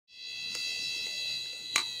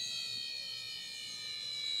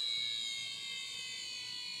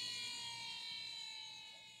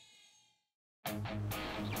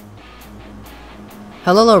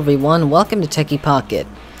Hello everyone, welcome to Techie Pocket.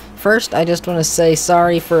 First, I just want to say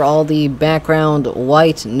sorry for all the background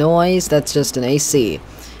white noise, that's just an AC.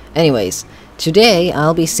 Anyways, today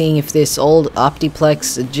I'll be seeing if this old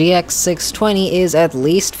Optiplex GX620 is at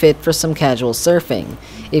least fit for some casual surfing.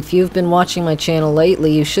 If you've been watching my channel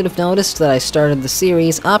lately, you should have noticed that I started the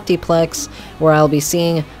series Optiplex, where I'll be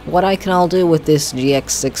seeing what I can all do with this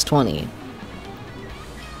GX620.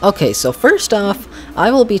 Okay, so first off, I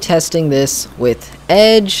will be testing this with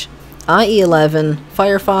Edge, IE11,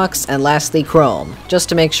 FireFox, and lastly Chrome, just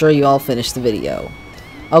to make sure you all finish the video.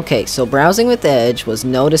 Okay, so browsing with Edge was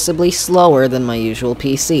noticeably slower than my usual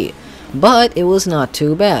PC, but it was not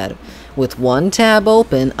too bad. With one tab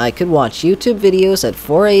open, I could watch YouTube videos at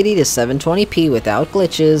 480 to 720p without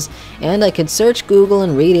glitches, and I could search Google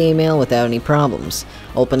and read email without any problems.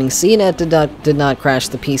 Opening CNET did not crash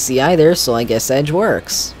the PC either, so I guess Edge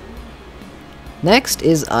works. Next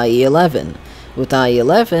is IE11. With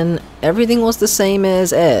IE11, everything was the same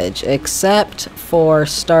as Edge, except for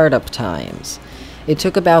startup times. It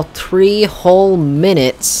took about 3 whole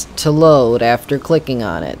minutes to load after clicking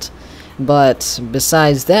on it. But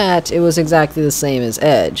besides that, it was exactly the same as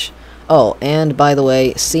Edge. Oh, and by the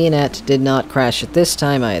way, CNET did not crash at this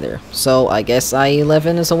time either, so I guess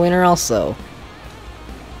IE11 is a winner also.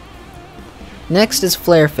 Next is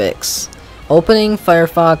FlareFix. Opening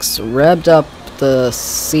FireFox revved up the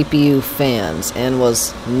CPU fans and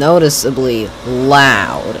was noticeably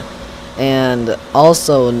loud, and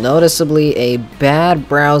also noticeably a bad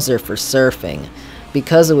browser for surfing.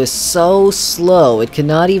 Because it was so slow, it could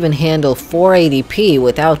not even handle 480p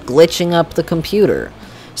without glitching up the computer.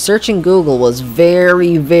 Searching Google was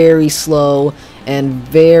very slow and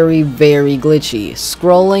very glitchy.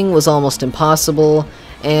 Scrolling was almost impossible,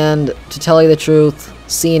 and to tell you the truth,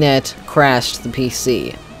 CNET crashed the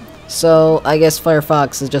PC. So I guess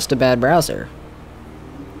FireFox is just a bad browser.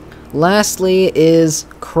 Lastly is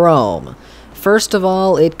Chrome. First of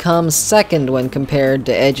all, it comes second when compared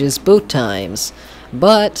to Edge's boot times.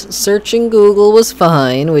 But searching Google was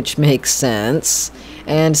fine, which makes sense,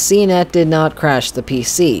 and CNET did not crash the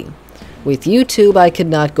PC. With YouTube, I could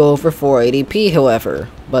not go over 480p, however,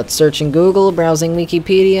 but searching Google, browsing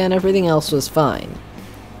Wikipedia, and everything else was fine.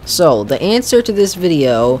 So, the answer to this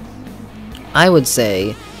video, I would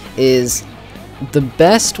say, is the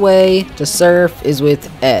best way to surf is with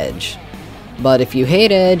Edge. But if you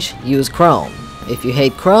hate Edge, use Chrome. If you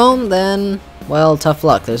hate Chrome, then, well, tough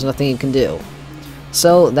luck, there's nothing you can do.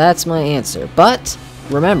 So that's my answer. But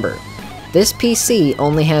remember, this PC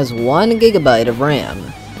only has 1 GB of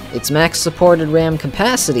RAM. Its max supported RAM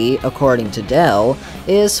capacity, according to Dell,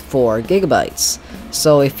 is 4 GB.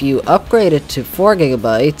 So if you upgrade it to 4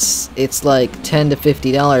 GB, it's like $10 to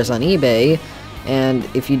 $50 on eBay, and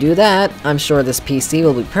if you do that, I'm sure this PC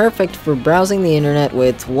will be perfect for browsing the internet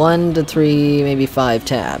with 1 to 3, maybe 5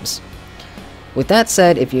 tabs. With that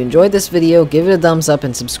said, if you enjoyed this video, give it a thumbs up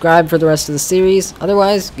and subscribe for the rest of the series.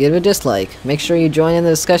 Otherwise, give it a dislike. Make sure you join in the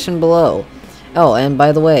discussion below. Oh, and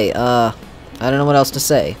by the way, I don't know what else to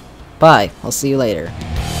say. Bye. I'll see you later.